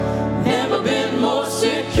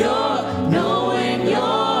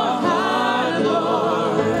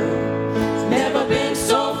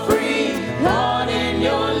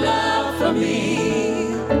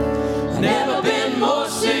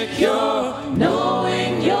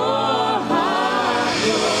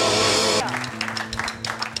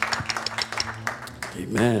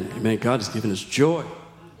Amen. Amen. God has given us joy.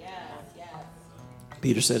 Yes, yes.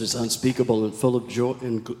 Peter said it's unspeakable and full of joy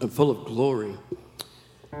and full of glory.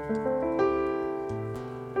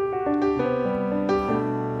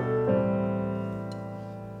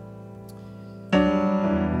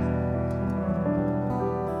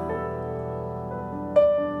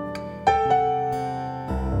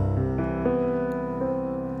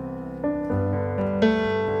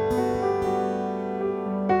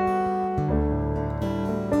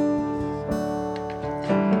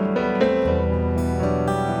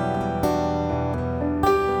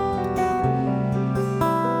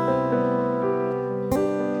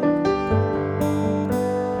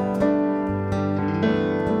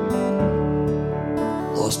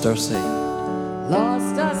 Lost our saved.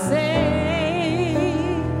 Lost or saved,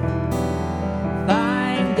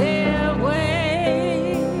 find their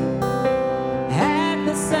way at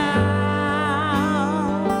the sound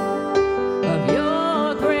of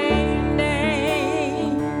your great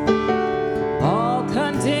name. All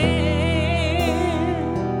condemned,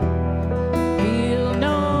 feel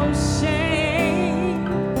no shame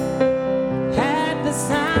at the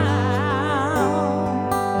sound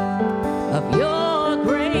of your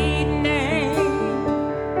great name.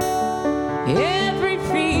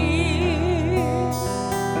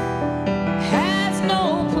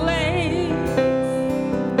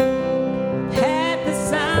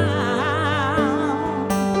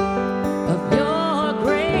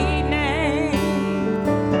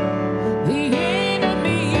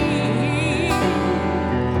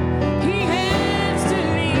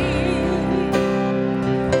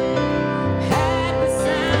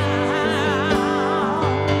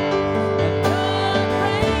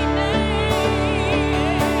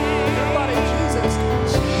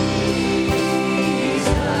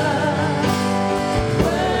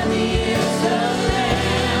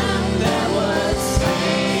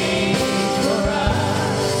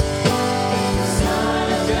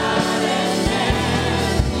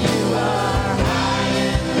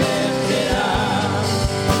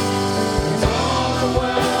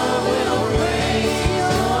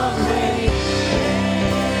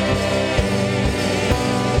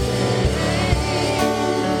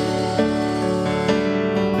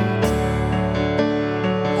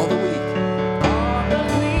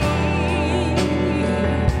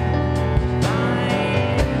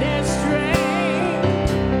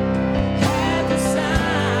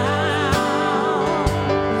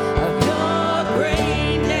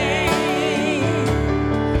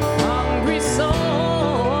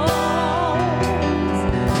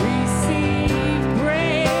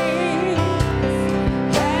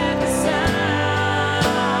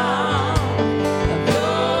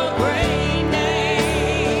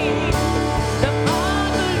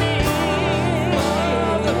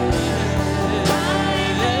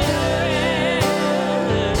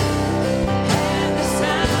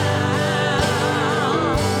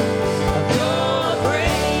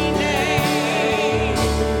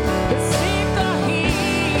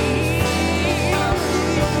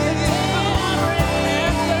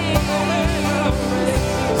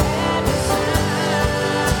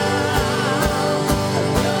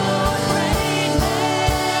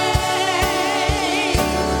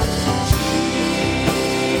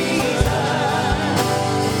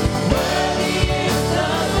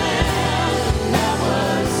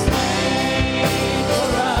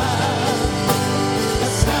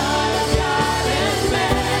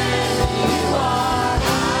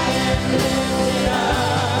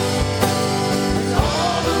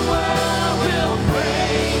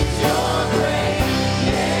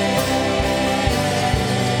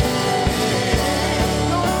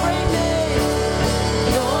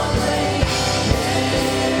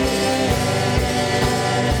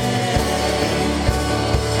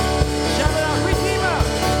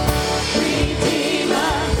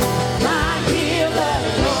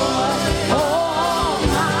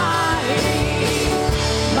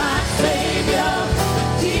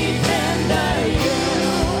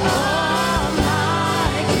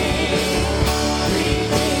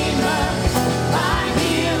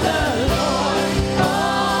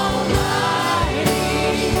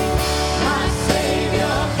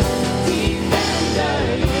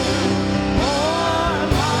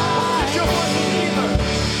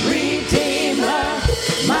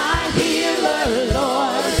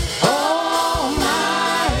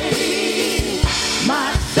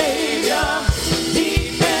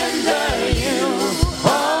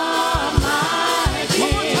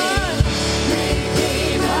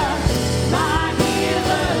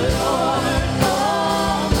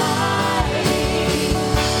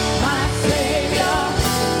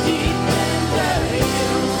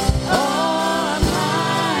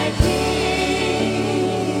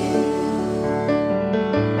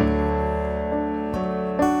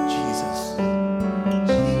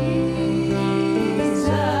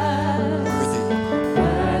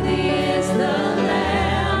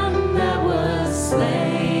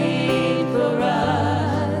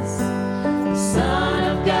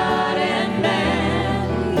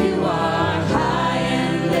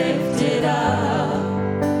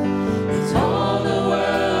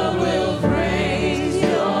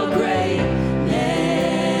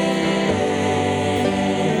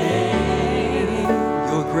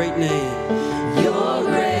 great name. Your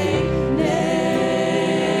great name.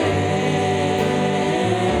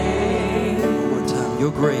 One more time. You're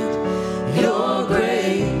great. Your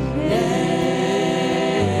great name.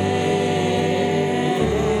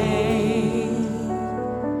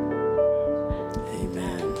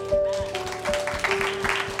 Amen.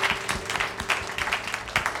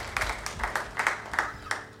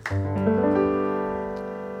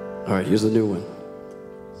 All right, here's the new one.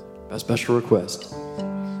 By special request.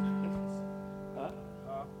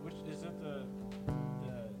 Which is it?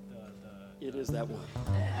 It is that one.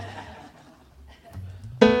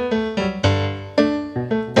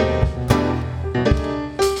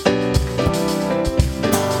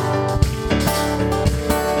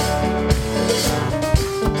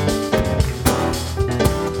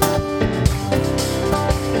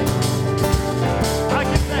 I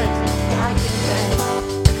give thanks. I give thanks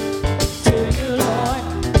to you, Lord,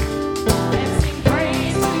 and sing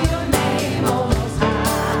praise to your name, O Most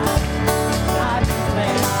High. I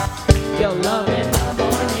declare your love in the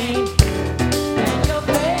morning and your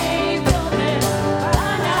faithfulness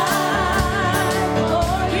by night.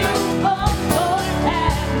 For you, oh Lord,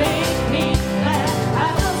 have made me glad. I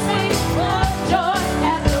will sing for joy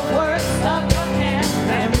at the works of your hands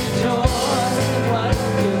and rejoice in what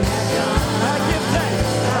you have done. I give thanks.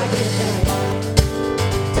 I give thanks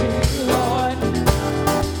to you, Lord,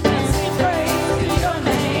 and sing praise to your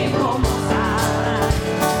name, O Most High.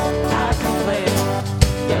 I declare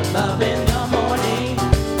your love in the morning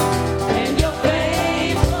and your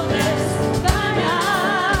faithfulness by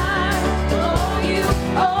night. For you,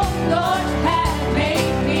 oh Lord, have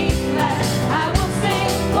made me glad. I will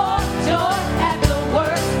sing for joy at the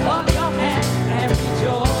works of your hand and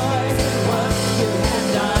rejoice in what you have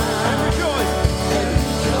done. Rejoice. And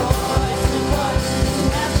rejoice in what you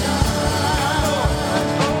have done.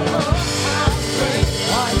 Oh Lord, how great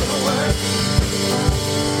are your works.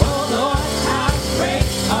 Oh Lord, how great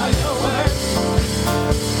are your works.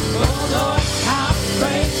 Oh Lord, how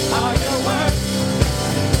great are your works.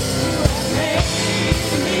 You have made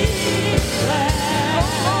me glad.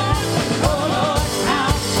 Oh Lord,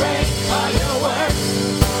 how great are your works.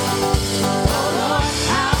 Oh Lord,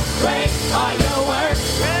 how great are your works.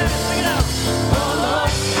 Sing it out. Oh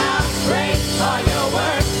Lord, how great are your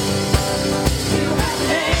works. You have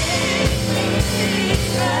made me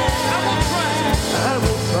glad. I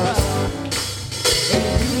will trust. In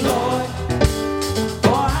you, Lord,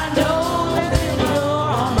 for I know that you're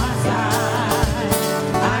on my side.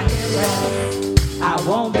 I can rest, I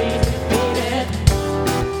won't be defeated.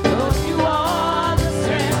 'Cause you are the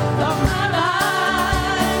strength of my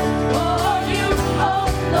life. For you, oh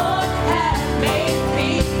Lord, have made me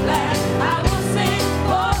glad. I will sing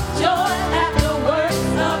for joy at the works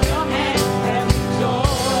of your hand and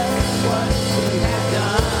rejoice in what you have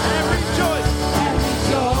done. And rejoice. And rejoice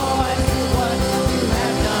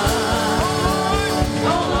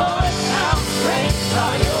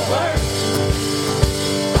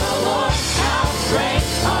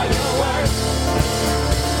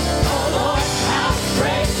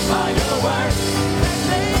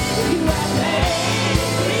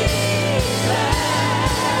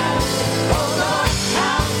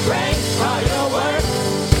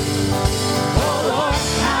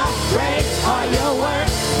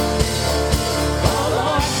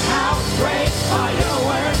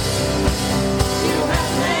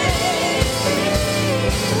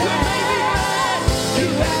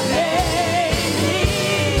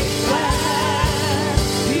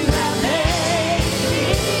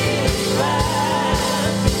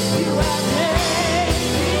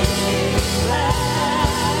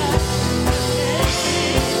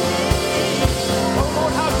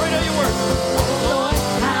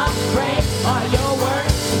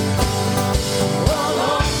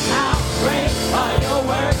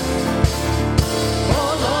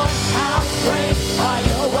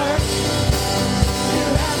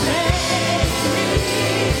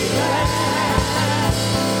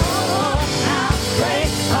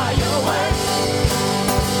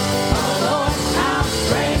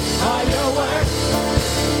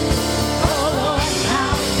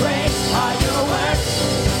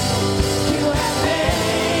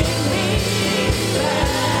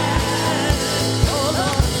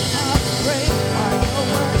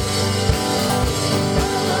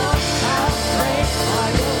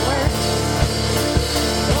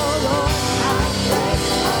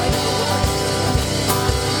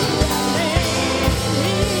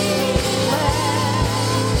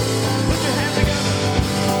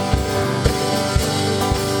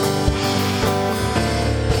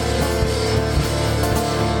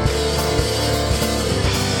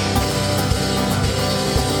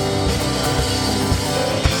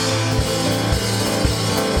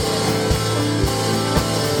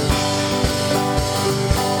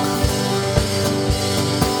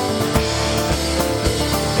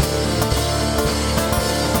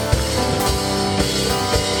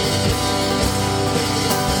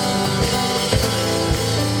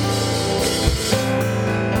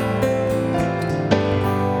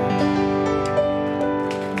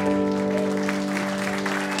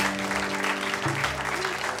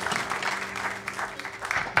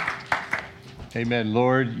Amen.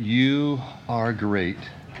 Lord, you are great.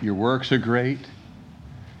 Your works are great.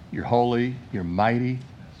 You're holy. You're mighty.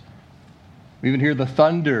 We even hear the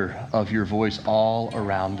thunder of your voice all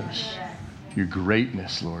around us. Your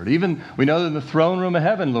greatness, Lord. Even we know that in the throne room of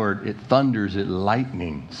heaven, Lord, it thunders, it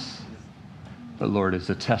lightnings. But Lord, it's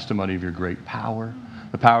a testimony of your great power,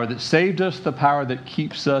 the power that saved us, the power that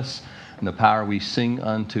keeps us, and the power we sing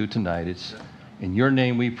unto tonight. It's in your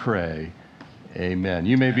name we pray. Amen.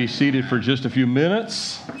 You may be seated for just a few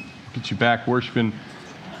minutes. Get you back worshiping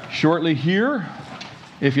shortly here.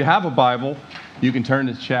 If you have a Bible, you can turn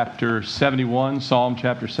to chapter 71, Psalm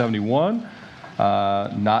chapter 71.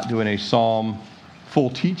 Not doing a Psalm full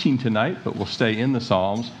teaching tonight, but we'll stay in the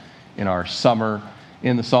Psalms in our summer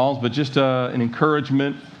in the Psalms. But just an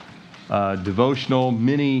encouragement, devotional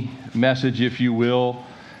mini message, if you will,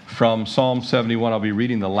 from Psalm 71. I'll be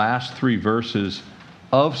reading the last 3 verses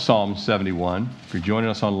of Psalm 71. If you're joining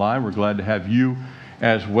us online, we're glad to have you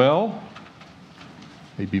as well.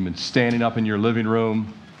 Maybe you've been standing up in your living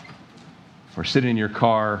room or sitting in your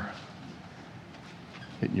car,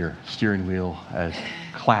 hitting your steering wheel as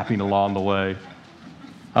clapping along the way.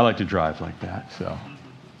 I like to drive like that. So,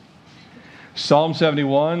 Psalm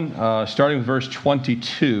 71, starting with verse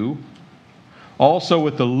 22. Also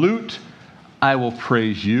with the lute, I will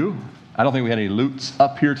praise you. I don't think we had any lutes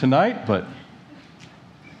up here tonight, but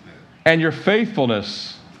and your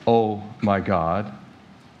faithfulness, O my God.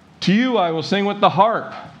 To you I will sing with the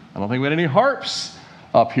harp. I don't think we had any harps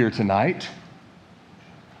up here tonight.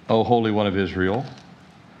 O Holy One of Israel.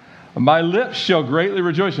 My lips shall greatly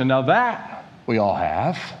rejoice. And now that we all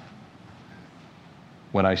have.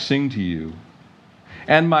 When I sing to you.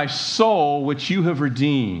 And my soul, which you have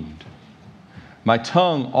redeemed. My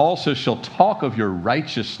tongue also shall talk of your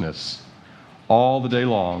righteousness all the day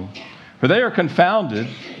long. For they are confounded.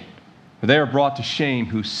 For they are brought to shame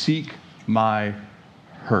who seek my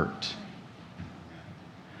hurt.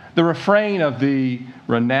 The refrain of the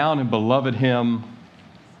renowned and beloved hymn,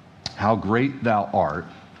 How Great Thou Art,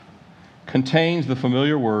 contains the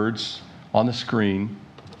familiar words on the screen.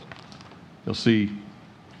 You'll see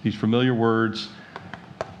these familiar words.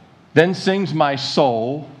 Then sings my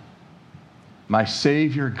soul, my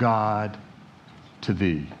Savior God, to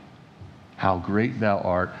thee. How great thou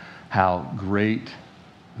art, how great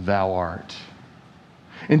thou art.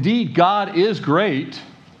 Indeed, God is great.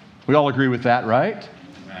 We all agree with that, right?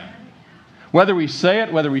 Amen. Whether we say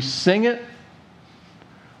it, whether we sing it,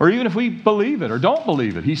 or even if we believe it or don't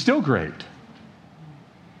believe it, He's still great.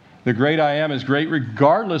 The great I am is great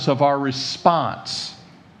regardless of our response.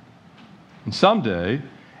 And someday,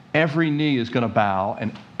 every knee is going to bow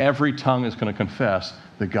and every tongue is going to confess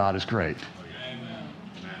that God is great. Amen.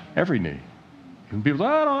 Every knee. Even people say,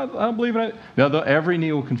 I don't believe in it. No, every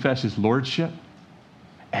knee will confess His lordship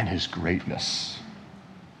and His greatness.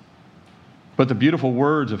 But the beautiful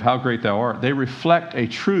words of how great thou art, they reflect a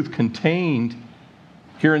truth contained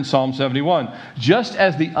here in Psalm 71. Just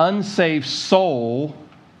as the unsaved soul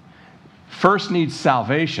first needs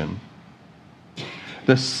salvation,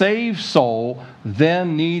 the saved soul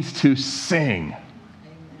then needs to sing.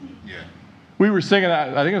 Yeah. We were singing,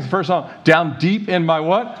 I think it was the first song, down deep in my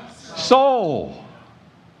what? Soul.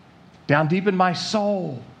 Down deep in my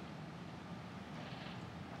soul.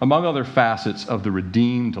 Among other facets of the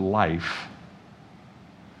redeemed life,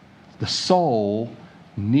 the soul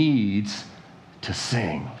needs to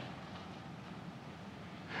sing.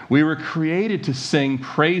 We were created to sing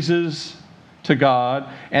praises to God,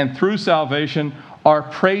 and through salvation, our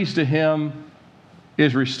praise to Him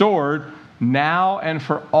is restored now and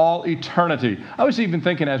for all eternity. I was even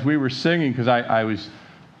thinking as we were singing, because I was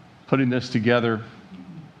putting this together,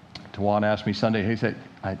 Tawan asked me Sunday, he said,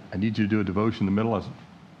 I need you to do a devotion in the middle. I said,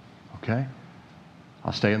 okay,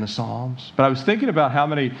 I'll stay in the Psalms. But I was thinking about how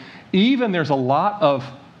many, even there's a lot of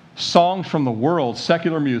songs from the world,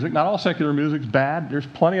 secular music. Not all secular music's bad. There's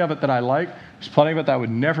plenty of it that I like. There's plenty of it that I would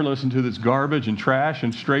never listen to that's garbage and trash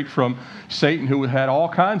and straight from Satan, who had all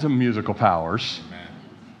kinds of musical powers. Amen.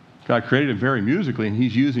 God created him very musically, and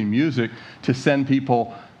He's using music to send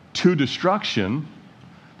people to destruction.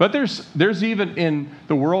 But there's even in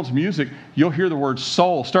the world's music, you'll hear the word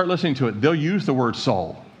soul. Start listening to it. They'll use the word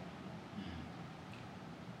soul.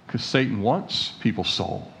 Because Satan wants people's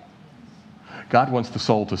soul. God wants the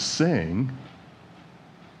soul to sing.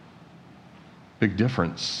 Big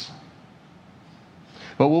difference.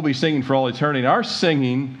 But we'll be singing for all eternity. Our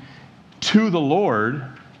singing to the Lord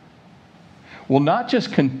will not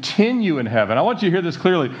just continue in heaven. I want you to hear this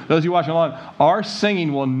clearly. Those of you watching online, our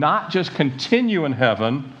singing will not just continue in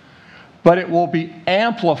heaven, but it will be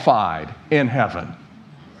amplified in heaven.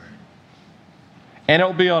 And it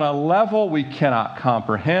will be on a level we cannot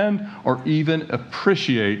comprehend or even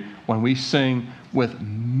appreciate when we sing with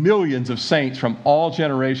millions of saints from all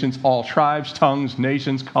generations, all tribes, tongues,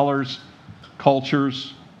 nations, colors,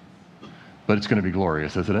 cultures. But it's going to be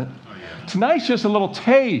glorious, isn't it? Tonight's just a little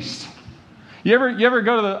taste. You ever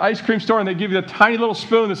go to the ice cream store and they give you a tiny little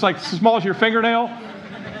spoon that's like as small as your fingernail?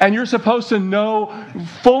 And you're supposed to know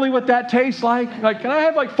fully what that tastes like? Like, can I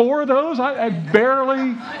have like 4 of those? I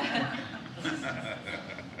barely.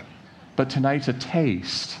 But tonight's a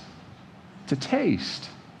taste. It's a taste.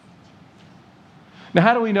 Now,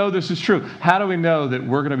 how do we know this is true? How do we know that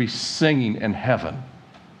we're going to be singing in heaven?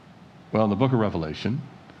 Well, in the book of Revelation,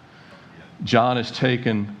 John is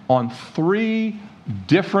taken on 3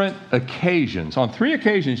 different occasions. On 3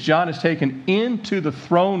 occasions, John is taken into the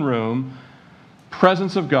throne room,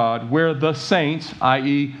 presence of God, where the saints,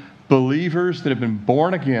 i.e., believers that have been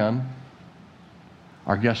born again,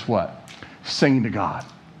 are, guess what? Singing to God.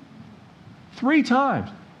 3 times.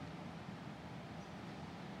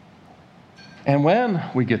 And when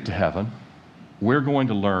we get to heaven, we're going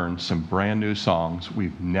to learn some brand new songs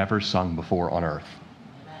we've never sung before on earth.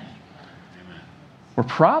 We're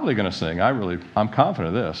probably going to sing, I'm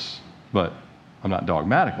confident of this, but I'm not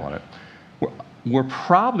dogmatic on it. We're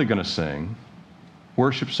probably going to sing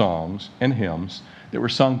worship songs and hymns that were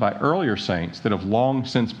sung by earlier saints that have long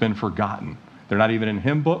since been forgotten. They're not even in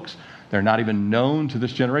hymn books. They're not even known to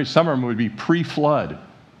this generation. Some of them would be pre-flood.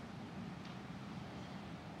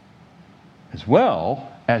 As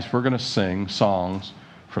well as we're going to sing songs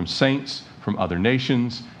from saints from other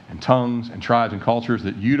nations and tongues and tribes and cultures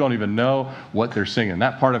that you don't even know what they're singing in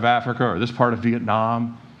that part of Africa or this part of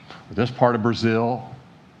Vietnam or this part of Brazil.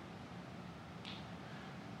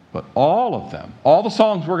 But all of them, all the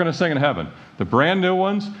songs we're going to sing in heaven, the brand new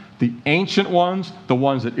ones, the ancient ones, the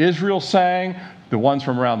ones that Israel sang, the ones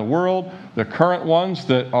from around the world, the current ones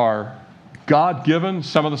that are God-given.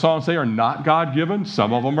 Some of the songs they are not God-given.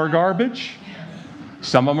 Some of them are garbage.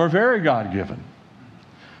 Some of them are very God-given.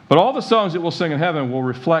 But all the songs that we'll sing in heaven will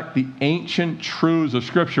reflect the ancient truths of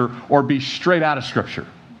Scripture or be straight out of Scripture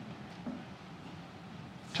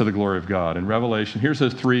to the glory of God. In Revelation, here's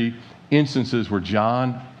those 3 instances where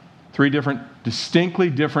John, 3 distinctly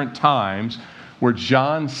different times where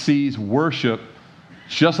John sees worship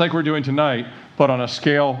just like we're doing tonight, but on a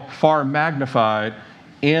scale far magnified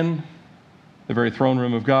in the very throne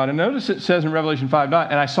room of God. And notice it says in Revelation 5:9,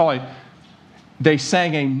 and I saw they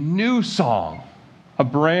sang a new song, a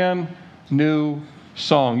brand new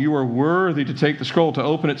song. You are worthy to take the scroll, to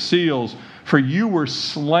open its seals, for you were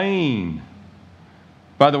slain.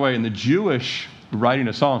 By the way, in the Jewish writing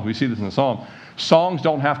of songs, we see this in the Psalm, songs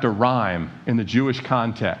don't have to rhyme in the Jewish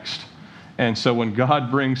context. And so when God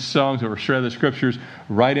brings songs that were straight out of the Scriptures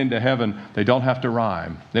right into heaven, they don't have to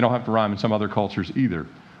rhyme. They don't have to rhyme in some other cultures either.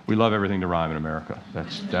 We love everything to rhyme in America.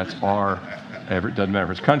 That's our, it doesn't matter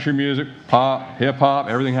if it's country music, pop, hip-hop,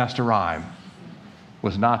 everything has to rhyme. It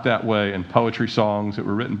was not that way in poetry songs that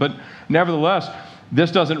were written. But nevertheless,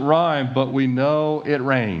 this doesn't rhyme, but we know it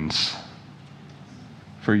rains.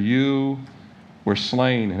 For you were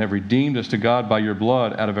slain and have redeemed us to God by your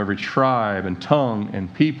blood out of every tribe and tongue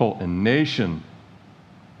and people and nation.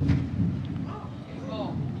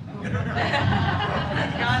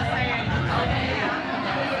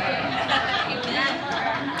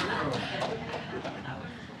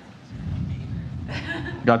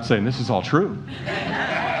 God's saying this is all true.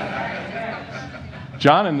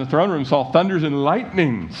 John in the throne room saw thunders and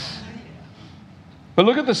lightnings. But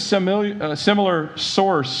look at the similar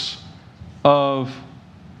source of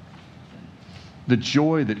the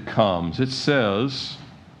joy that comes. It says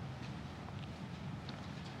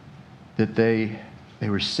that they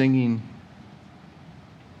were singing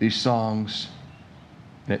these songs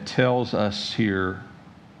that tells us here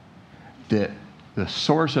that the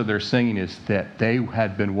source of their singing is that they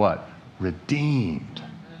had been what? Redeemed.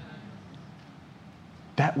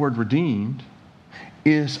 That word redeemed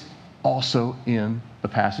is also in the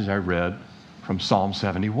passage I read from Psalm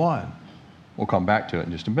 71. We'll come back to it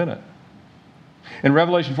in just a minute. In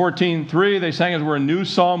Revelation 14:3, they sang as it were a new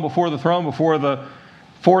song before the throne, before the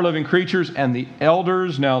 4 living creatures and the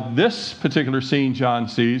elders. Now, this particular scene John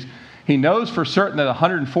sees, he knows for certain that the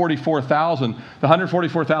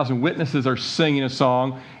 144,000 witnesses are singing a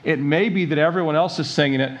song. It may be that everyone else is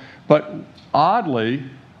singing it, but oddly,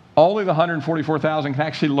 only the 144,000 can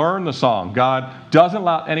actually learn the song. God doesn't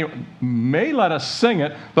allow anyone, may let us sing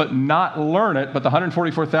it, but not learn it. But the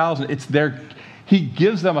 144,000, it's their, he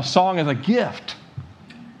gives them a song as a gift.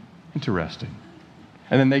 Interesting.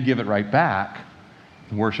 And then they give it right back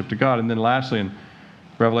in worship to God. And then lastly, in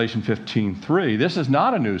Revelation 15:3. This is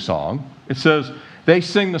not a new song. It says, they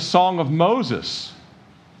sing the song of Moses,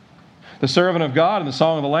 the servant of God, and the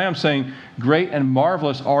song of the Lamb, saying, great and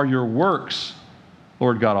marvelous are your works,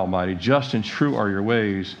 Lord God Almighty. Just and true are your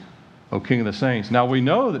ways, O King of the saints. Now we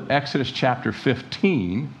know that Exodus chapter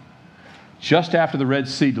 15, just after the Red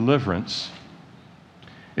Sea deliverance,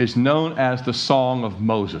 is known as the Song of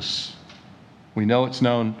Moses. We know it's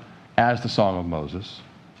known as the Song of Moses.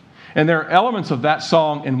 And there are elements of that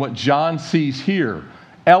song in what John sees here.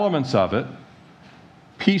 Elements of it,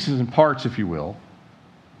 pieces and parts, if you will.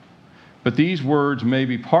 But these words may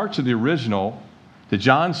be parts of the original that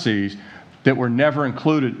John sees that were never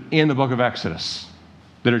included in the book of Exodus,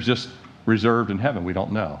 that are just reserved in heaven. We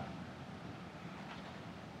don't know.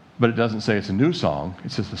 But it doesn't say it's a new song.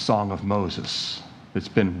 It says the Song of Moses. It's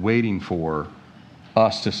been waiting for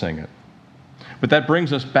us to sing it. But that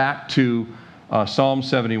brings us back to Psalm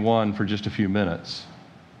 71 for just a few minutes.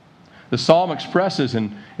 The psalm expresses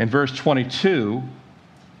in verse 22,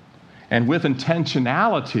 and with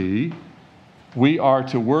intentionality, we are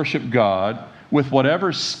to worship God with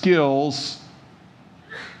whatever skills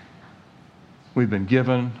we've been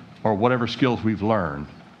given or whatever skills we've learned.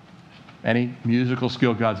 Any musical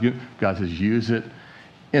skill God's given, God says use it.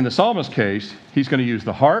 In the psalmist's case, he's going to use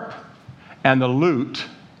the harp and the lute,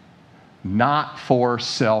 not for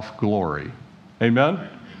self-glory. Amen? Amen.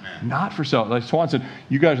 Not for self. Like Swan said,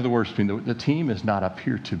 you guys are the worship team. The team is not up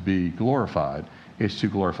here to be glorified. It's to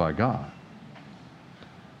glorify God.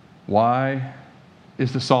 Why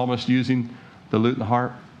is the psalmist using the lute and the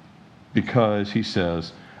harp? Because he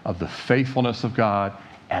says of the faithfulness of God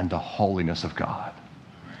and the holiness of God.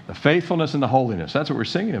 The faithfulness and the holiness. That's what we're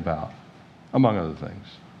singing about, among other things.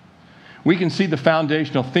 We can see the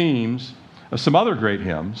foundational themes of some other great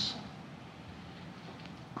hymns.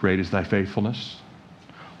 Great is thy faithfulness.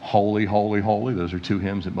 Holy, holy, holy. Those are two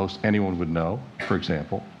hymns that most anyone would know, for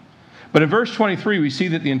example. But in verse 23, we see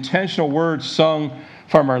that the intentional words sung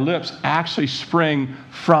from our lips actually spring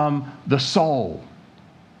from the soul.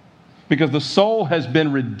 Because the soul has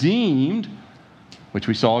been redeemed, which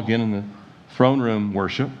we saw again in the throne room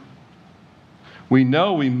worship. We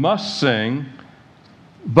know we must sing,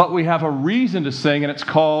 but we have a reason to sing, and it's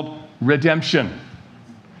called redemption.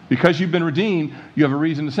 Because you've been redeemed, you have a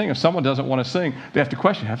reason to sing. If someone doesn't want to sing, they have to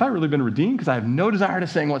question, have I really been redeemed? Because I have no desire to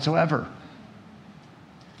sing whatsoever.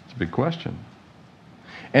 It's a big question.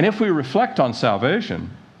 And if we reflect on salvation,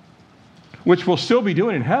 which we'll still be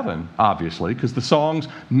doing in heaven, obviously, because the songs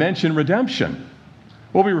mention redemption,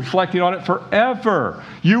 we'll be reflecting on it forever.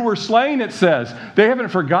 You were slain, it says. They haven't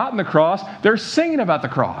forgotten the cross. They're singing about the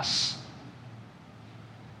cross.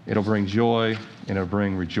 It'll bring joy and it'll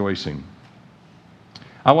bring rejoicing.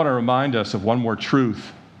 I want to remind us of one more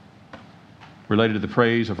truth related to the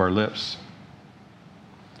praise of our lips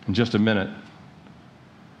in just a minute.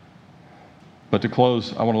 But to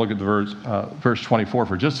close, I want to look at the verse 24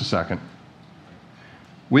 for just a second.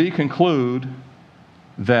 We can conclude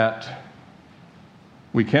that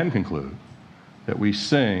we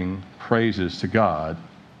sing praises to God.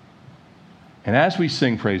 And as we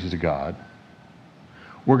sing praises to God,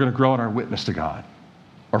 we're going to grow in our witness to God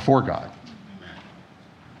or for God.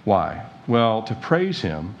 Why? Well, to praise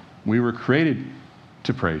Him, we were created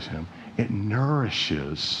to praise Him. It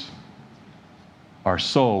nourishes our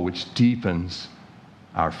soul, which deepens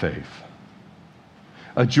our faith.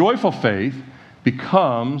 A joyful faith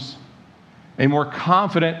becomes a more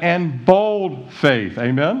confident and bold faith.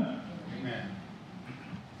 Amen? Amen.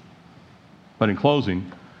 But in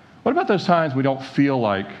closing, what about those times we don't feel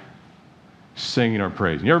like singing or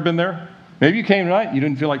praising? You ever been there? Maybe you came tonight, you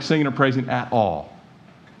didn't feel like singing or praising at all.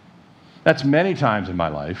 That's many times in my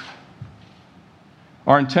life.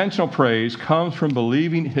 Our intentional praise comes from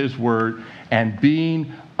believing His word and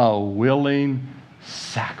being a willing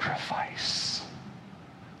sacrifice.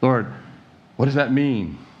 Lord, what does that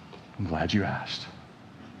mean? I'm glad you asked.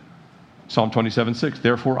 Psalm 27:6,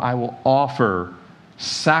 therefore I will offer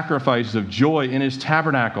sacrifices of joy in His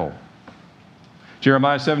tabernacle.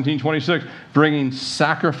 Jeremiah 17:26, bringing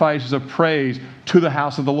sacrifices of praise to the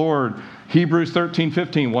house of the Lord. Hebrews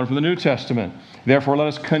 13:15, one from the New Testament. Therefore, let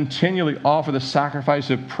us continually offer the sacrifice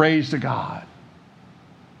of praise to God.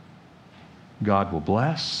 God will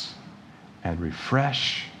bless and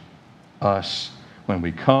refresh us when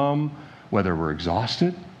we come, whether we're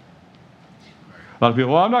exhausted. A lot of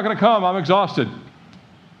people, well, I'm not going to come. I'm exhausted.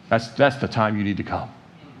 That's the time you need to come.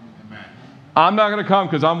 I'm not going to come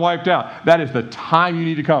because I'm wiped out. That is the time you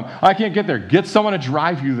need to come. I can't get there. Get someone to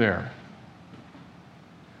drive you there.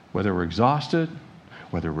 Whether we're exhausted,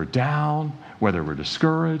 whether we're down, whether we're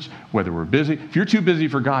discouraged, whether we're busy. If you're too busy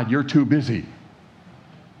for God, you're too busy.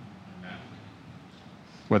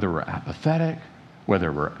 whether we're apathetic, whether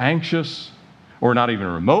we're anxious, or not even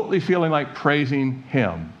remotely feeling like praising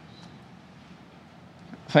Him.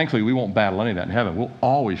 Thankfully, we won't battle any of that in heaven. We'll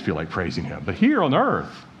always feel like praising Him. But here on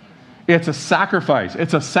earth, it's a sacrifice.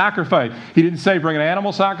 It's a sacrifice. He didn't say bring an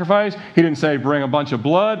animal sacrifice. He didn't say bring a bunch of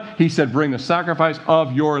blood. He said bring the sacrifice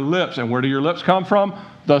of your lips. And where do your lips come from?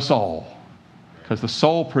 The soul. Because the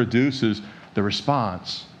soul produces the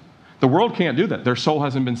response. The world can't do that. Their soul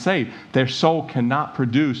hasn't been saved. Their soul cannot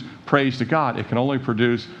produce praise to God. It can only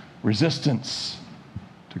produce resistance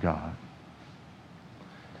to God.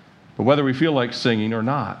 But whether we feel like singing or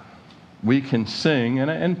not, we can sing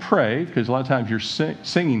and pray, because a lot of times your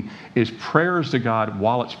singing is prayers to God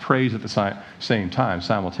while it's praise at the same time,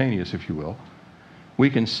 simultaneous, if you will. We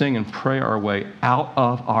can sing and pray our way out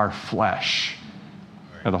of our flesh.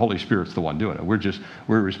 Now, the Holy Spirit's the one doing it.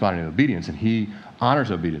 We're responding to obedience, and He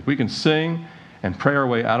honors obedience. We can sing and pray our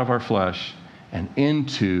way out of our flesh and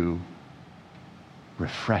into the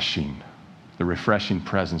refreshing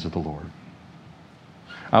presence of the Lord.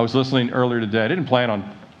 I was listening earlier today. I didn't plan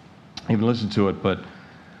on even listening to it, but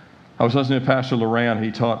I was listening to Pastor Loran.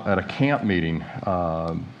 He taught at a camp meeting.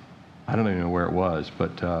 I don't even know where it was,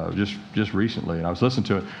 but just recently, and I was listening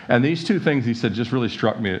to it. And these two things he said just really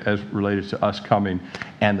struck me as related to us coming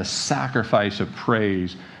and the sacrifice of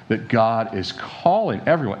praise that God is calling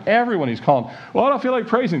everyone. Everyone He's calling. Well, I don't feel like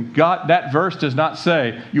praising God. That verse does not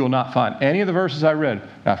say, you will not find any of the verses I read,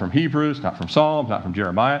 not from Hebrews, not from Psalms, not from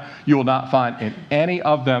Jeremiah. You will not find in any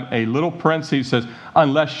of them a little parenthesis that says,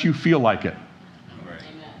 unless you feel like it.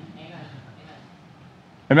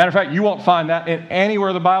 As a matter of fact, you won't find that in anywhere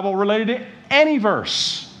in the Bible related to any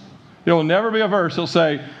verse. There will never be a verse that'll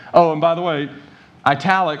say, oh, and by the way,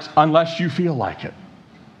 italics, unless you feel like it.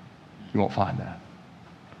 You won't find that.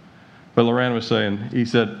 But Loran was saying, he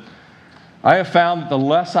said, I have found that the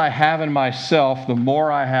less I have in myself, the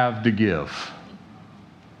more I have to give.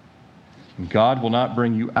 And God will not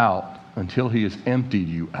bring you out until He has emptied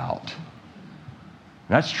you out.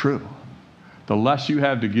 That's true. The less you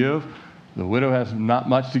have to give, the widow has not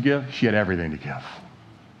much to give. She had everything to give.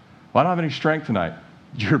 Well, I don't have any strength tonight.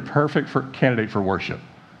 You're a perfect candidate for worship.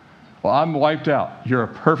 Well, I'm wiped out. You're a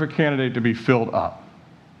perfect candidate to be filled up.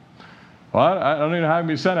 Well, I don't even know how to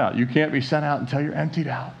be sent out. You can't be sent out until you're emptied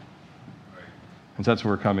out. And that's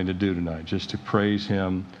what we're coming to do tonight, just to praise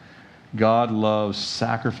Him. God loves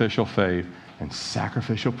sacrificial faith and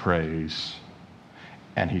sacrificial praise,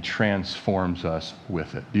 and He transforms us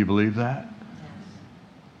with it. Do you believe that?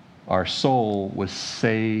 Our soul was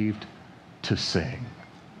saved to sing.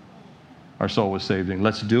 Our soul was saved to sing.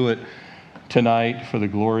 Let's do it tonight for the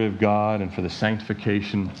glory of God and for the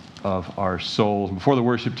sanctification of our souls. Before the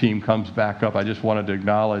worship team comes back up, I just wanted to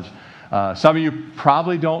acknowledge, some of you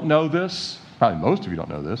probably don't know this, probably most of you don't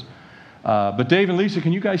know this, but Dave and Lisa,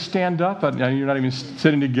 can you guys stand up? You're not even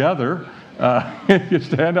sitting together. You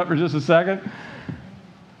stand up for just a second.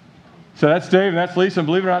 So that's Dave and that's Lisa, and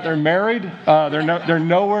believe it or not, they're married. They're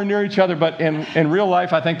nowhere near each other, but in real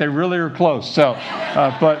life, I think they really are close. So,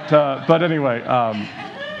 but anyway,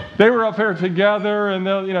 they were up here together,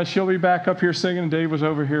 and she'll be back up here singing. And Dave was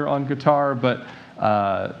over here on guitar, but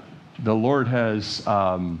the Lord has,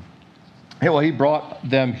 He brought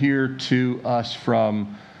them here to us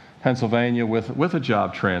from Pennsylvania with a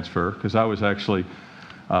job transfer, because I was actually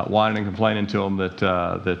whining and complaining to him that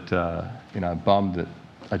I'm bummed that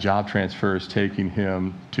a job transfer is taking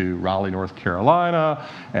him to Raleigh, North Carolina.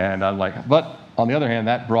 And I'm like, but on the other hand,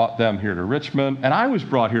 that brought them here to Richmond. And I was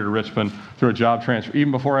brought here to Richmond through a job transfer, even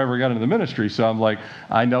before I ever got into the ministry. So I'm like,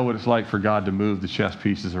 I know what it's like for God to move the chess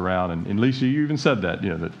pieces around. And Lisa, you even said that,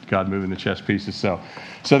 that God moving the chess pieces. So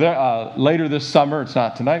later this summer, it's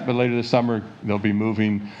not tonight, but later this summer, they'll be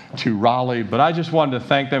moving to Raleigh. But I just wanted to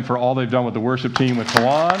thank them for all they've done with the worship team, with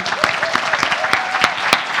Tawan.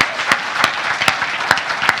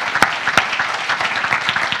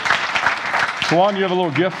 Tawan, you have a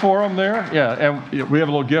little gift for them there? Yeah, and we have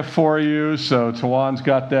a little gift for you. So Tawan's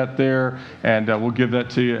got that there, and we'll give that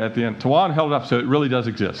to you at the end. Tawan held it up, so it really does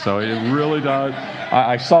exist. So it really does.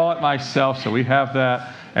 I saw it myself, so we have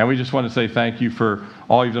that. And we just want to say thank you for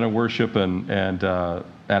all you've done in worship, and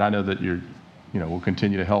I know that we'll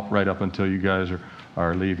continue to help right up until you guys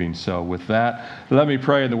are leaving. So with that, let me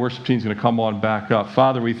pray, and the worship team's going to come on back up.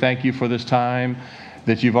 Father, we thank you for this time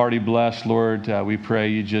that you've already blessed, Lord. We pray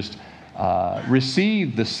you just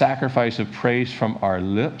receive the sacrifice of praise from our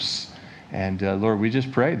lips. And Lord, we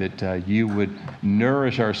just pray that you would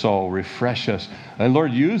nourish our soul, refresh us. And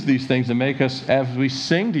Lord, use these things to make us, as we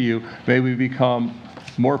sing to you, may we become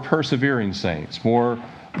more persevering saints, more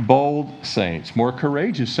bold saints, more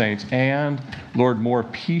courageous saints, and, Lord, more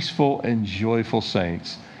peaceful and joyful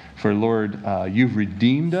saints. For, Lord, you've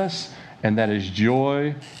redeemed us, and that is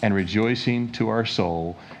joy and rejoicing to our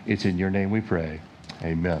soul. It's in your name we pray.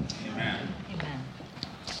 Amen. Amen.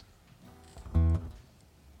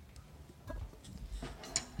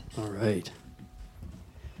 All right.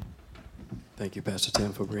 Thank you, Pastor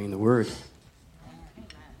Tim, for bringing the word.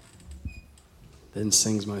 Then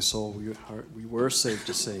sings my soul, we were saved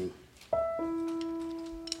to sing.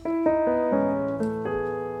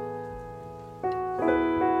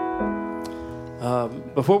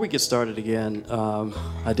 Before we get started again,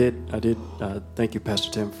 I did thank you,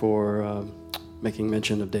 Pastor Tim, for making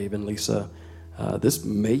mention of Dave and Lisa. This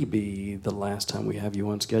may be the last time we have you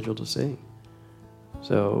on schedule to sing.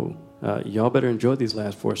 So y'all better enjoy these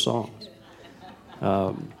last 4 songs.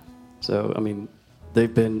 So I mean,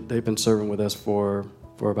 they've been serving with us for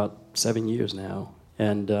about 7 years now.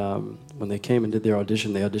 And when they came and did their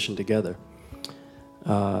audition, they auditioned together.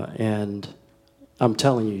 And I'm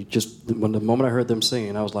telling you, just when the moment I heard them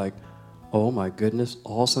singing, I was like, oh my goodness,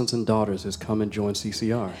 All Sons and Daughters has come and joined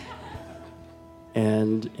CCR.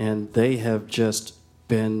 And they have just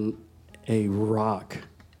been a rock,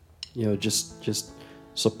 you know, just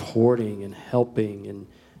supporting and helping. And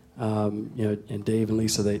you know, and Dave and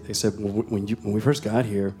Lisa, they said when we first got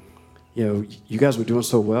here, you know, you guys were doing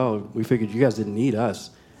so well, we figured you guys didn't need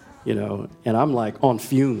us, you know. And I'm like on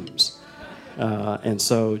fumes. And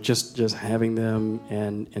so just having them,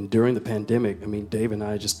 and during the pandemic, I mean, Dave and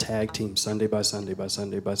I just tag team Sunday by Sunday by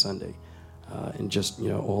Sunday by Sunday, and just, you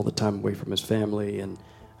know, all the time away from his family. And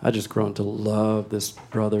I just grown to love this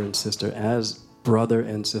brother and sister as brother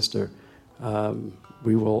and sister.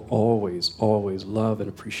 We will always, always love and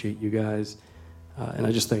appreciate you guys. And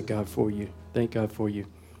I just thank God for you. Thank God for you.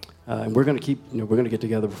 And we're going to we're going to get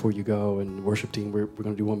together before you go, and worship team, we're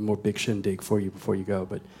going to do one more big shindig for you before you go.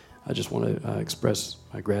 But I just want to express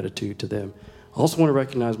my gratitude to them. I also want to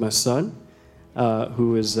recognize my son,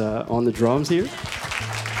 who is on the drums here.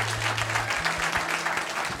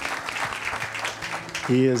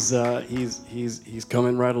 He is he's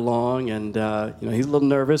coming right along, and you know, he's a little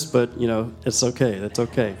nervous, but you know, it's okay. That's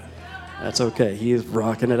okay. That's okay. He is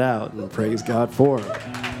rocking it out, and praise God for him.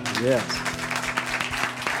 Yes.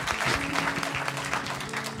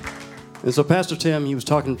 And so Pastor Tim, he was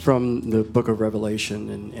talking from the book of Revelation,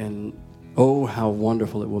 and oh, how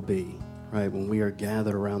wonderful it will be, right, when we are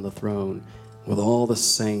gathered around the throne with all the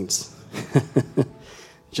saints,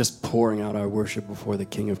 just pouring out our worship before the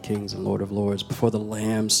King of Kings and Lord of Lords, before the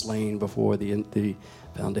Lamb slain before the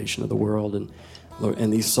foundation of the world.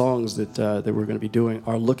 And these songs that we're going to be doing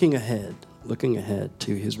are looking ahead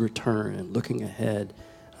to his return, and looking ahead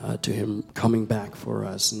to him coming back for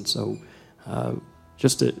us. And so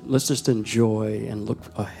let's just enjoy and look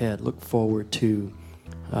ahead, look forward to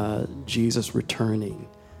Jesus returning,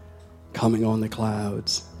 coming on the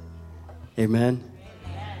clouds. Amen?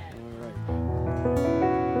 All right.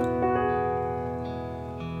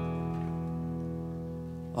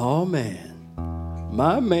 Oh, man.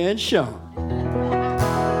 My man, Sean.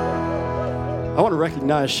 I want to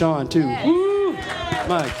recognize Sean, too. Woo!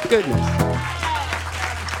 My goodness.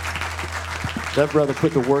 That brother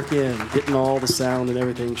put the work in, getting all the sound and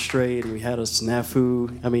everything straight, and we had a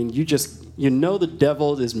snafu. I mean, you know the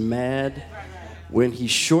devil is mad when he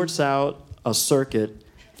shorts out a circuit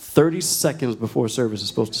 30 seconds before service is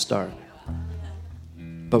supposed to start.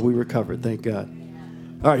 But we recovered, thank God.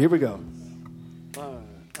 All right, here we go.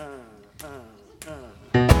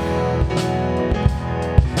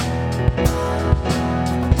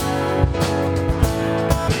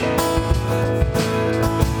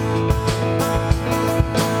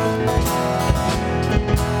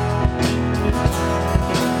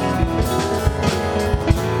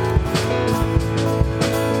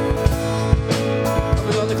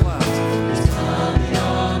 Coming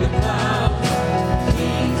on the clouds,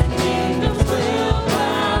 kings and kingdoms will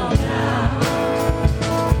bow down.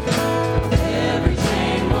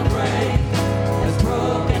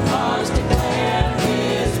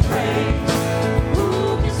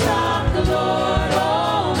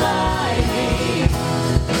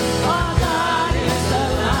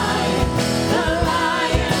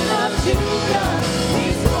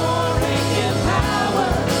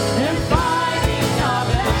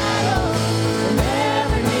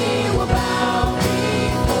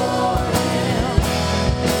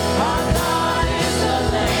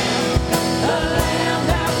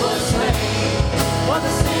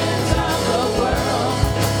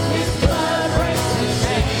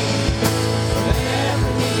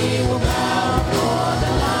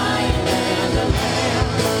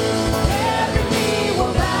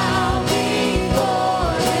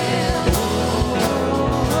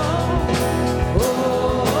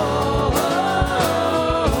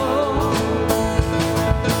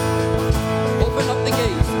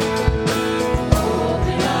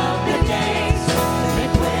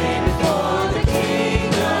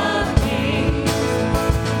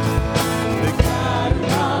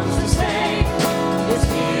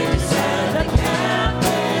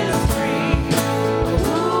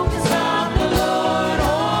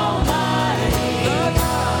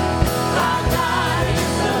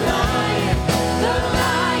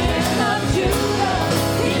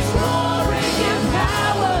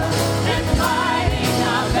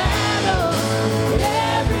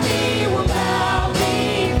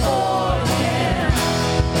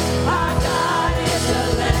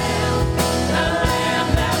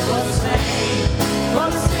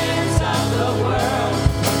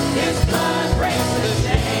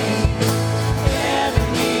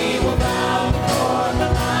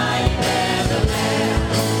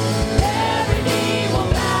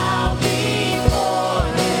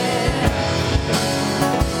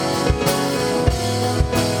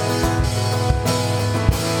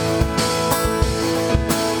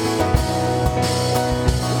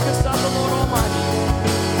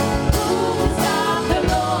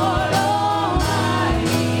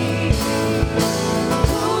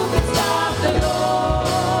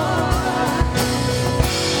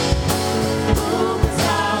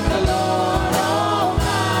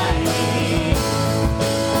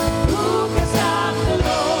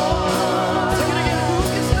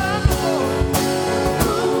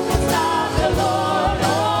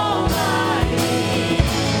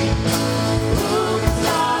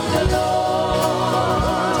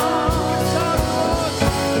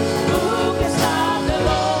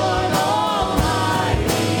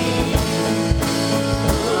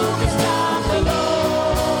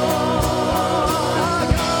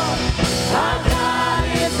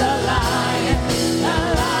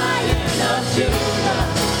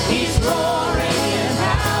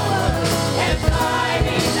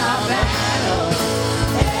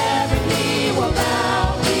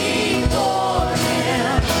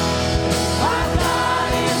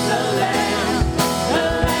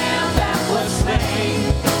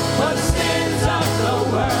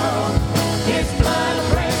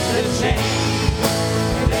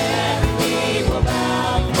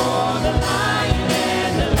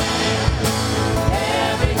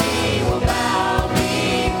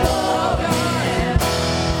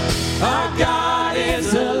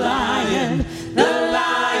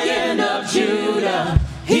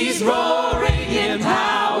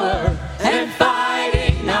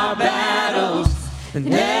 and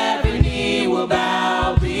every knee will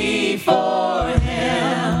bow before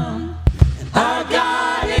him. Our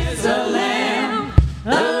God is a lamb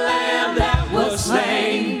that was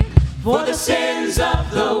slain for the sins of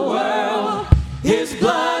the world. His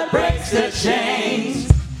blood breaks the chains,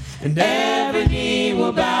 and every knee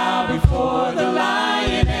will bow before the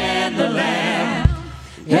Lion and the Lamb.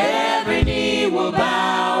 Every knee will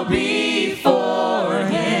bow before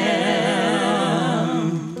him.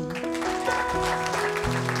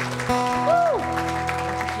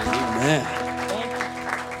 Amen.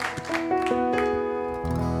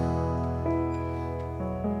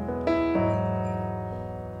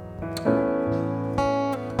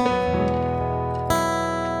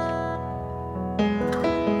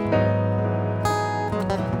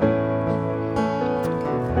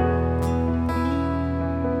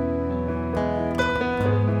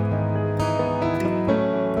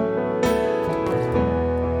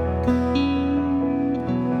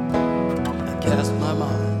 Cast my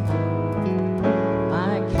mind.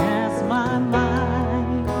 I cast my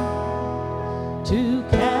mind to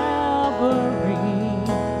Calvary,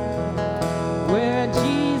 where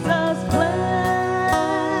Jesus bled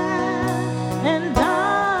and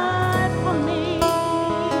died for me.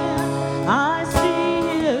 I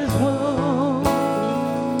see his wounds,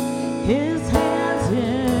 his hands,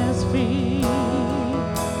 his feet,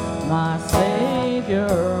 my Savior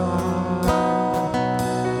on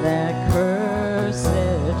that cursed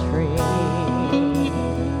tree.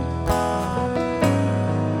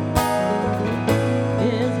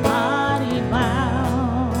 His body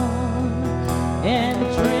bound and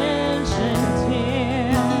drenched in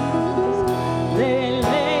tears, they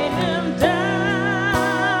laid him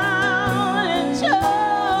down and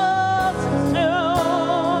chose his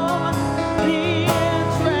tomb. The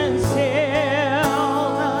entrance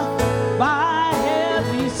sealed by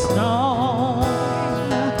heavy stone.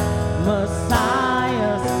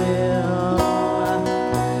 Messiah still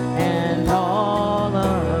and all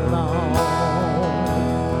alone.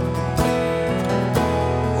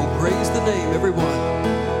 Oh, praise the name, everyone.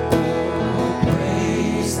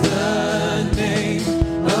 Praise the name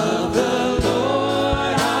of the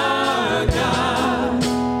Lord our God.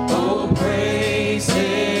 Oh, praise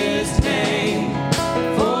his name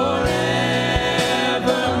forevermore.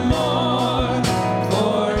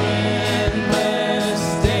 For endless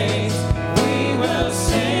days we will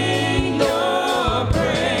sing your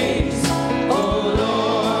praise, O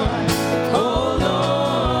Lord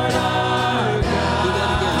our God. Do that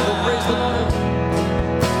again. Oh, praise the Lord.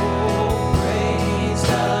 Praise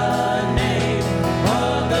the name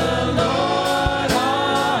of the Lord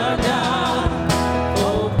our God.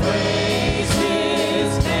 Oh, praise his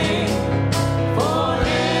name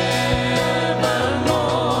forevermore.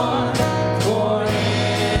 For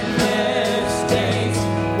endless days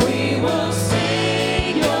we will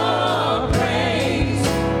sing your praise,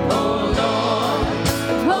 O Lord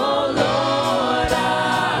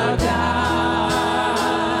our God.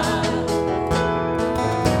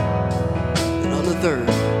 And on the third,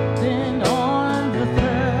 Then on the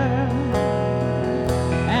third,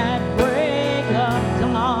 at break of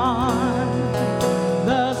dawn,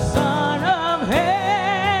 the Son of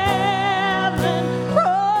Heaven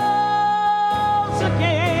rose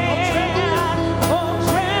again. Oh,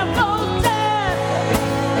 tremble death,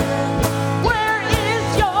 where is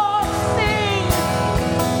your sting?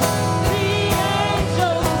 The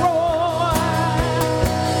angels roar,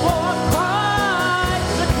 for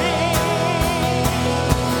Christ the King.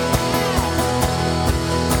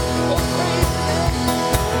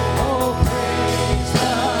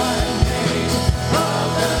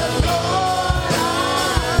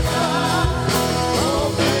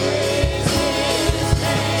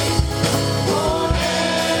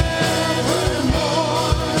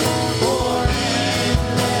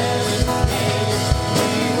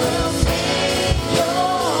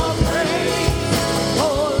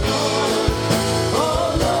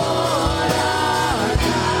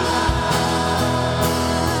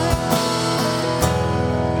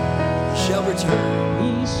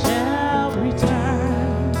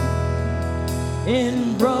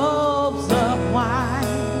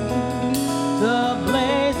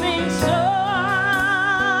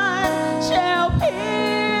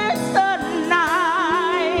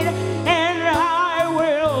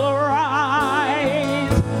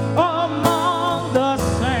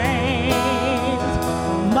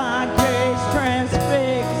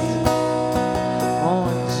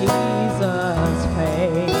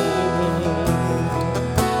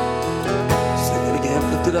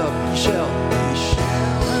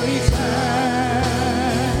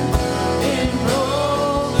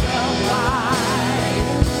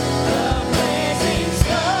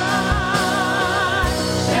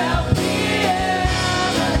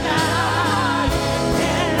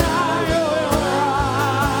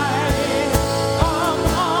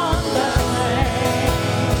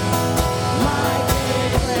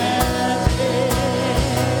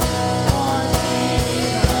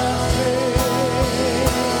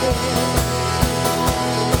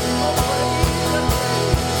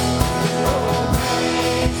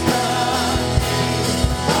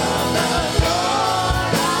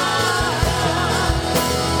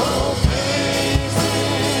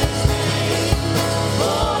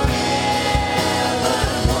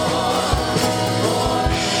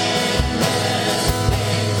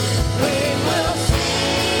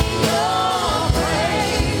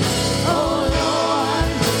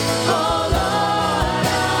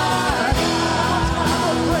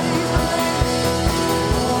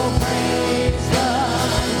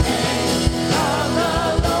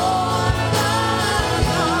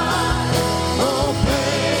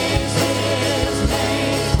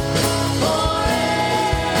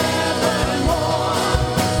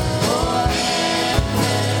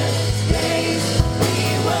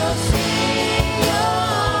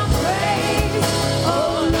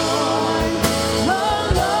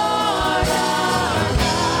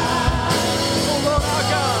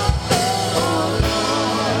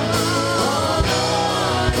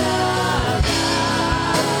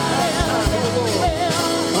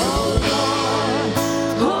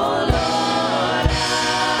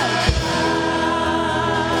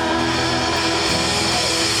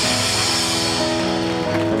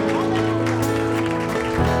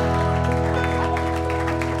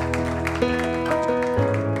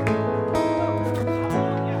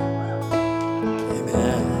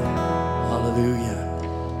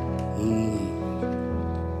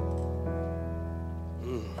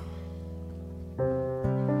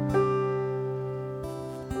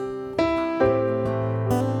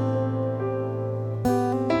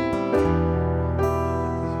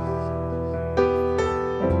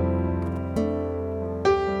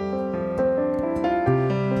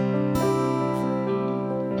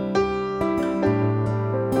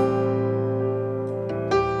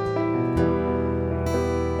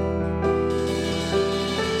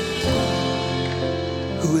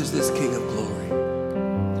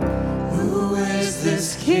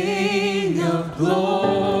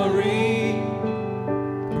 glory,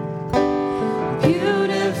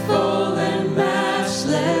 beautiful and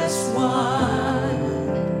matchless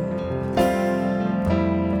one.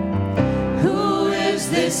 Who is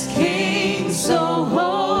this King so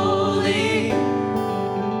holy?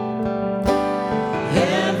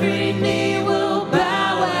 Every knee will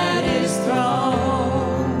bow at his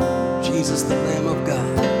throne. Jesus, the Lamb of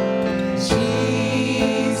God.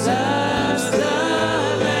 Jesus,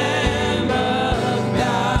 the Lamb of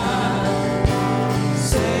God,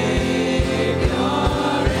 Savior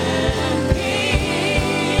and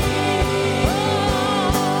King.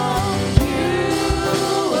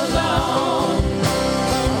 You alone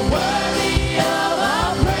are worthy of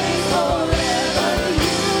our praise forever.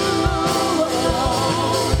 You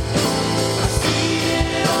alone are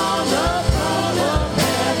seated on the throne of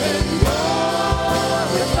heaven,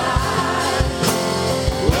 glorified,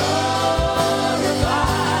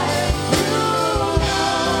 glorified. You alone.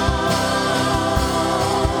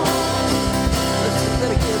 Let's sing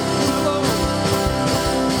that again. You alone.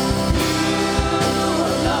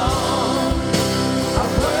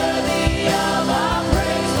 Are worthy of our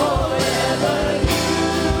praise forever. You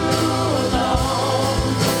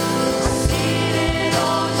alone are seated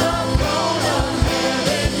on the throne of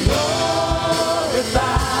heaven,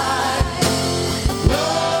 glorified,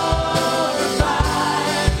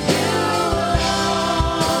 glorified. You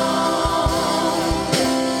alone.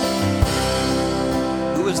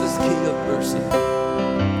 Who is this King of mercy?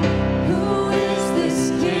 Who is this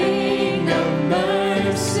King of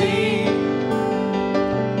mercy?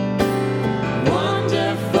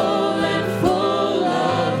 Wonderful and full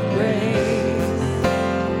of grace.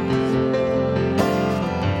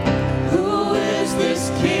 Who is this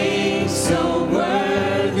King so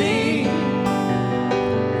worthy?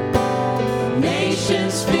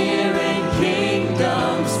 Nations fear and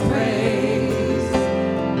kingdoms praise.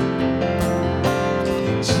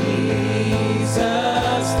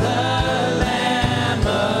 Jesus, the Lamb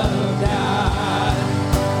of God,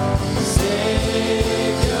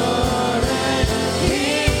 Savior and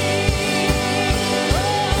King.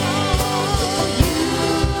 You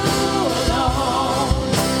alone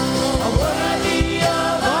are worthy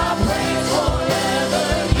of our praise forever.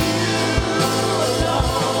 You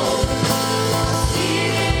alone are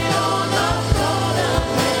seated on the throne of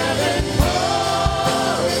heaven,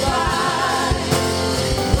 glorified,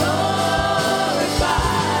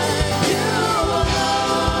 glorified. You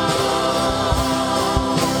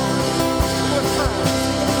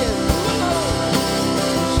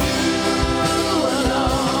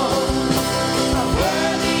alone are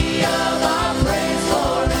worthy of our praise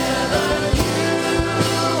forever. You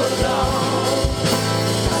alone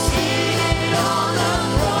are seated on the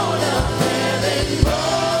throne of heaven,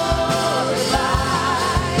 glorified,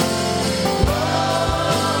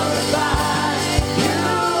 glorified. You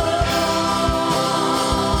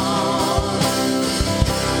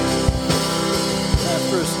Last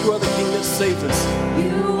verse. You are the King that saves us.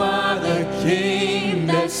 You are the King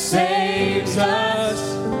that saves us,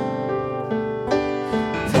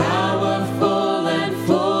 powerful and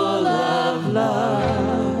full of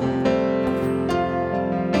love.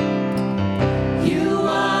 You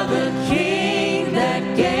are the King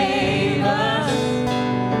that gave us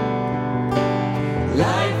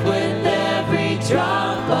life with every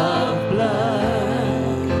drop of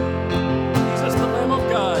blood. Jesus, the Lamb of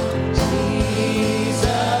God.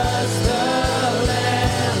 Jesus, the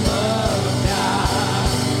Lamb of God,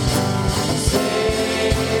 Savior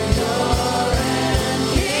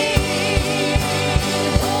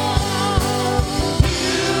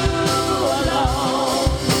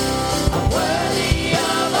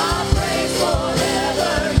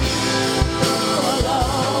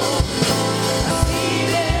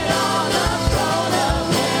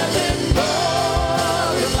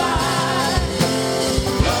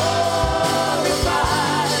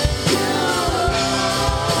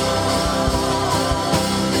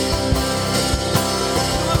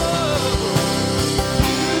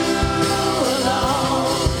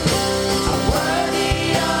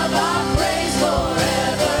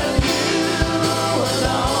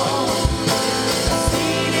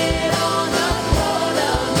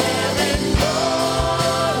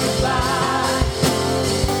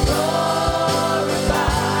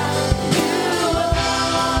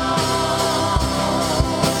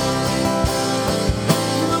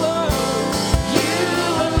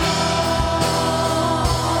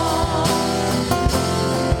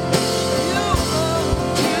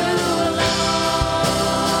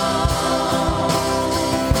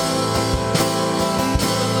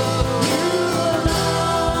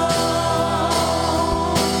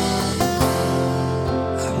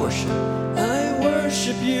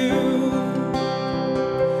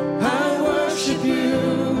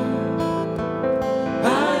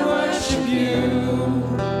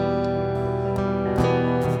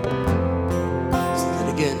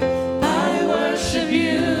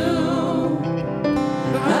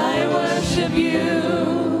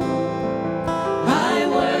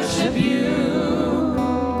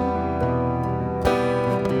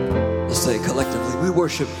say collectively, we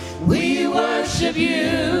worship. We worship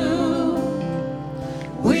you.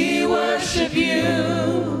 We worship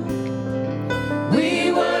you.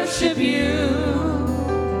 We worship you.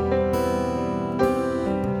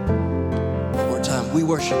 One more time, we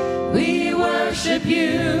worship. We worship you.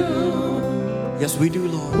 Yes, we do,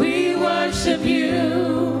 Lord. We worship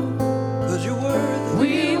you. Because you're worthy.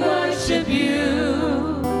 We worship you.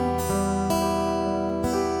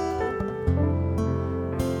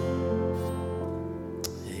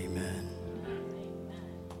 Amen.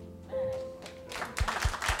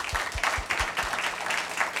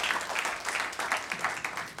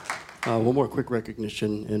 One more quick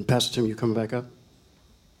recognition. And Pastor Tim, you coming back up?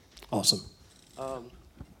 Awesome.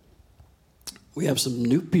 We have some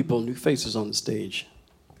new people, new faces on the stage.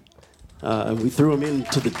 And we threw them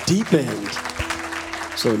into the deep end.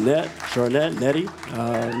 So Charnette, Nettie,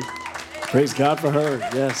 praise God for her.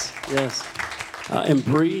 Yes, yes. And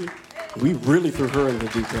Bree, we really threw her in the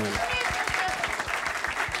deep end.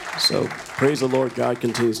 So praise the Lord. God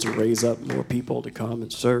continues to raise up more people to come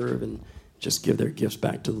and serve and just give their gifts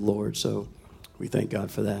back to the Lord. So we thank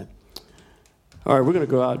God for that. All right, we're going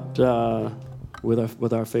to go out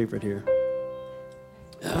with our favorite here.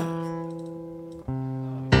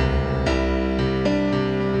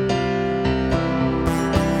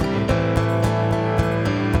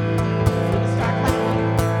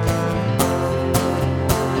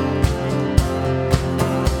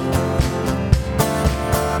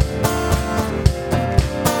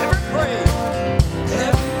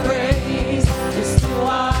 Praise is to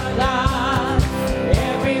our God.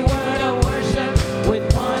 Every word of worship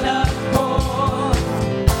with one accord.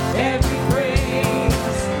 Every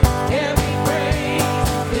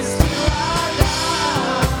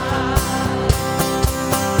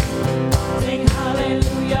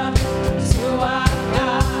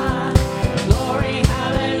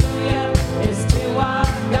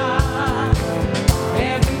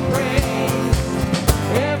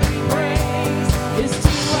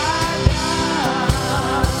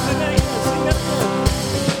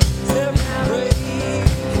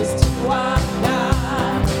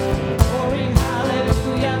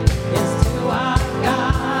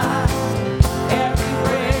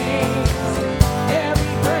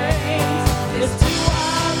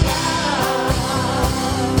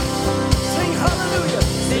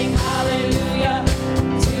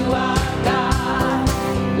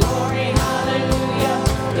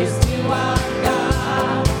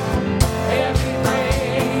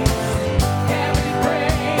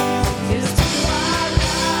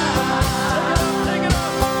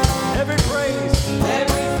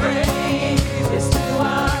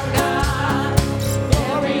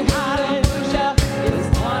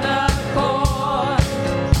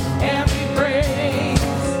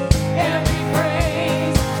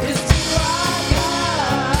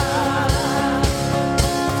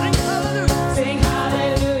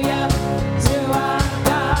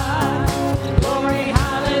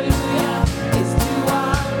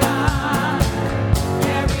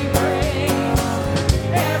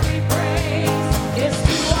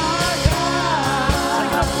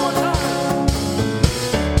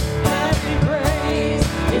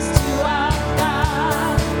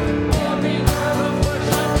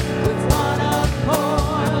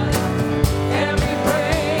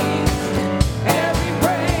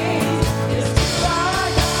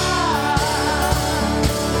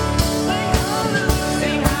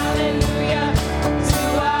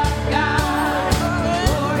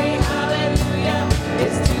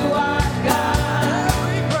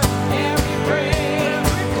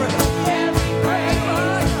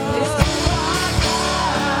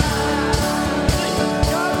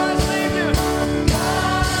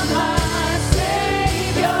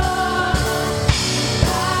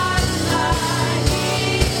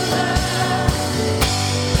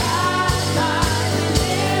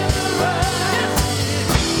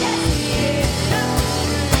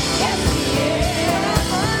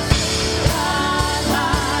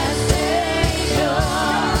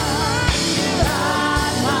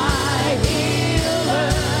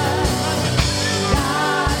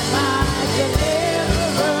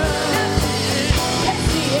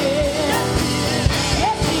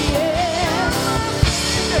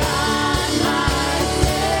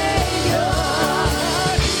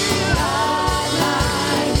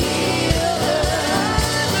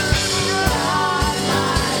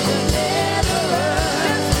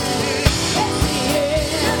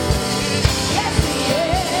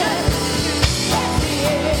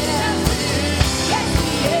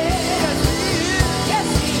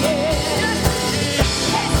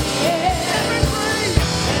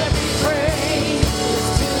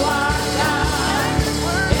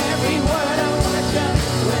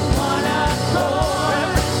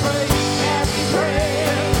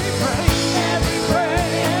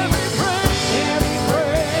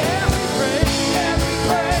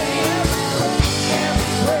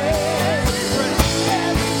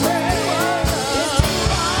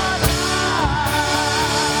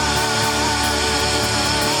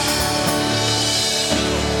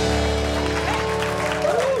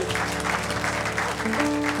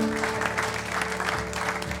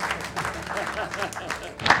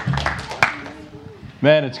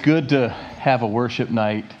Man, it's good to have a worship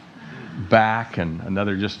night back and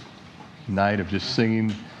another just night of just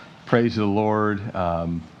singing praise to the Lord.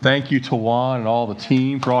 Thank you to Juan and all the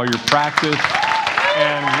team for all your practice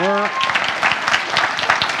and work.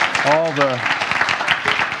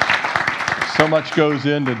 So much goes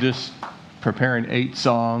into just preparing 8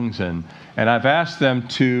 songs, and I've asked them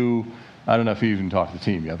to, I don't know if you even talked to the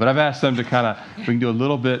team yet, but I've asked them to kind of, we can do a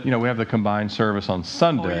little bit, we have the combined service on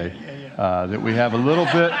Sunday, that we have a little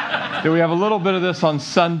bit of this on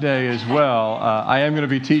Sunday as well. I am going to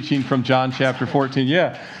be teaching from John chapter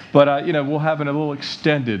 14, but we'll have it a little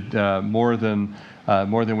extended, more than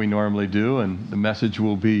we normally do, and the message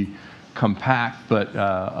will be compact, but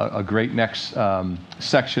a great next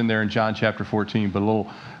section there in John chapter 14, but a little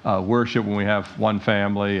worship when we have one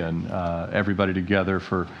family and everybody together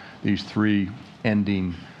for these 3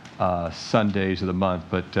 ending Sundays of the month.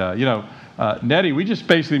 But, Nettie, we just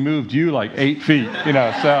basically moved you like 8 feet,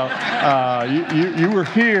 so you were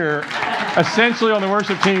here essentially on the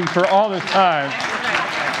worship team for all this time.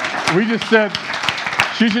 We just said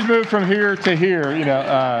she should move from here to here,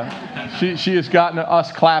 She has gotten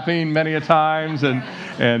us clapping many a times and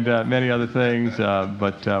many other things.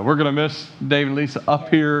 But we're going to miss Dave and Lisa up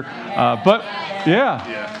here.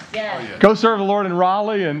 Go serve the Lord in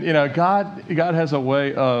Raleigh. And, God has a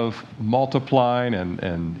way of multiplying.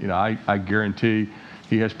 And I guarantee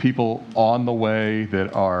He has people on the way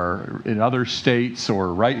that are in other states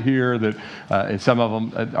or right here that, and some of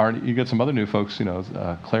them aren't. You get some other new folks,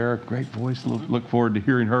 Clara, great voice. Look forward to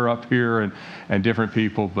hearing her up here and different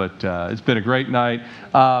people. But it's been a great night.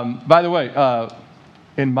 By the way, I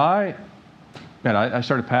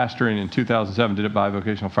started pastoring in 2007, did it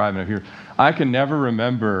bivocational for 5 years. I can never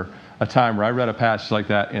remember a time where I read a passage like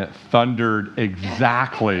that and it thundered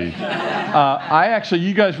exactly.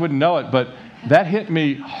 You guys wouldn't know it, but that hit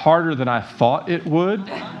me harder than I thought it would.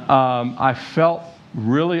 I felt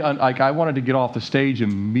really like I wanted to get off the stage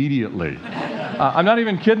immediately. I'm not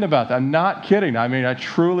even kidding about that. I'm not kidding. I mean, I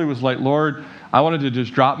truly was like, Lord, I wanted to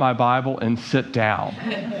just drop my Bible and sit down.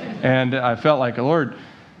 And I felt like, Lord,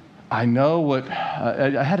 I know what,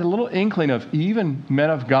 I had a little inkling of even men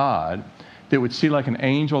of God that would see like an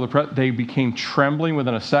angel, they became trembling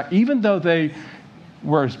within a sec, even though they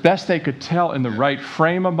were as best they could tell in the right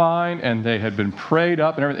frame of mind and they had been prayed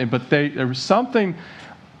up and everything, but there was something,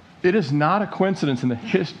 it is not a coincidence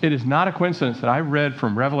it is not a coincidence that I read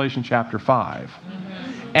from Revelation chapter 5.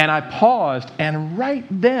 And I paused, and right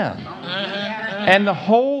then, and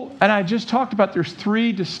I just talked about there's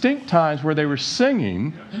 3 distinct times where they were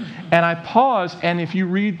singing, and I paused, and if you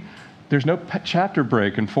read, there's no chapter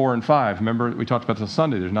break in 4 and 5. Remember, we talked about this on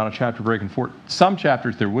Sunday. There's not a chapter break in 4. Some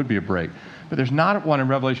chapters there would be a break, but there's not one in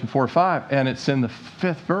Revelation 4 or 5, and it's in the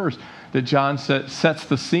 5th verse that John sets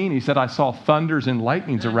the scene. He said, I saw thunders and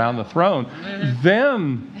lightnings around the throne.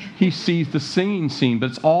 Then he sees the singing scene,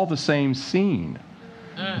 but it's all the same scene.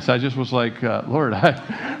 So I just was like, Lord,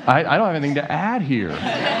 I don't have anything to add here.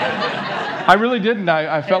 I really didn't.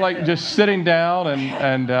 I felt like just sitting down,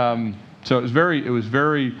 and so it was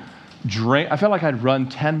very drain. I felt like I'd run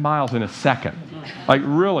 10 miles in a second. Like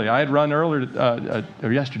really, I had run earlier,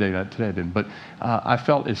 or yesterday, today I didn't, but I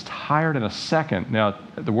felt as tired in a second. Now,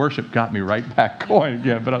 the worship got me right back going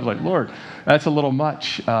again, but I was like, Lord, that's a little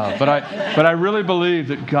much. But I really believe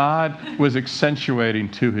that God was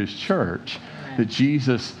accentuating to His church that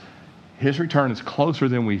Jesus, His return is closer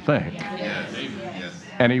than we think.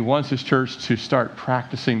 And He wants His church to start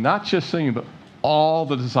practicing, not just singing, but all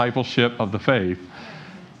the discipleship of the faith,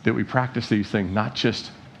 that we practice these things, not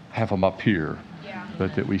just have them up here,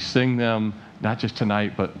 but that we sing them, not just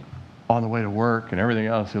tonight, but on the way to work and everything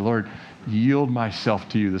else. Say, Lord, yield myself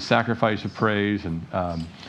to you, the sacrifice of praise. And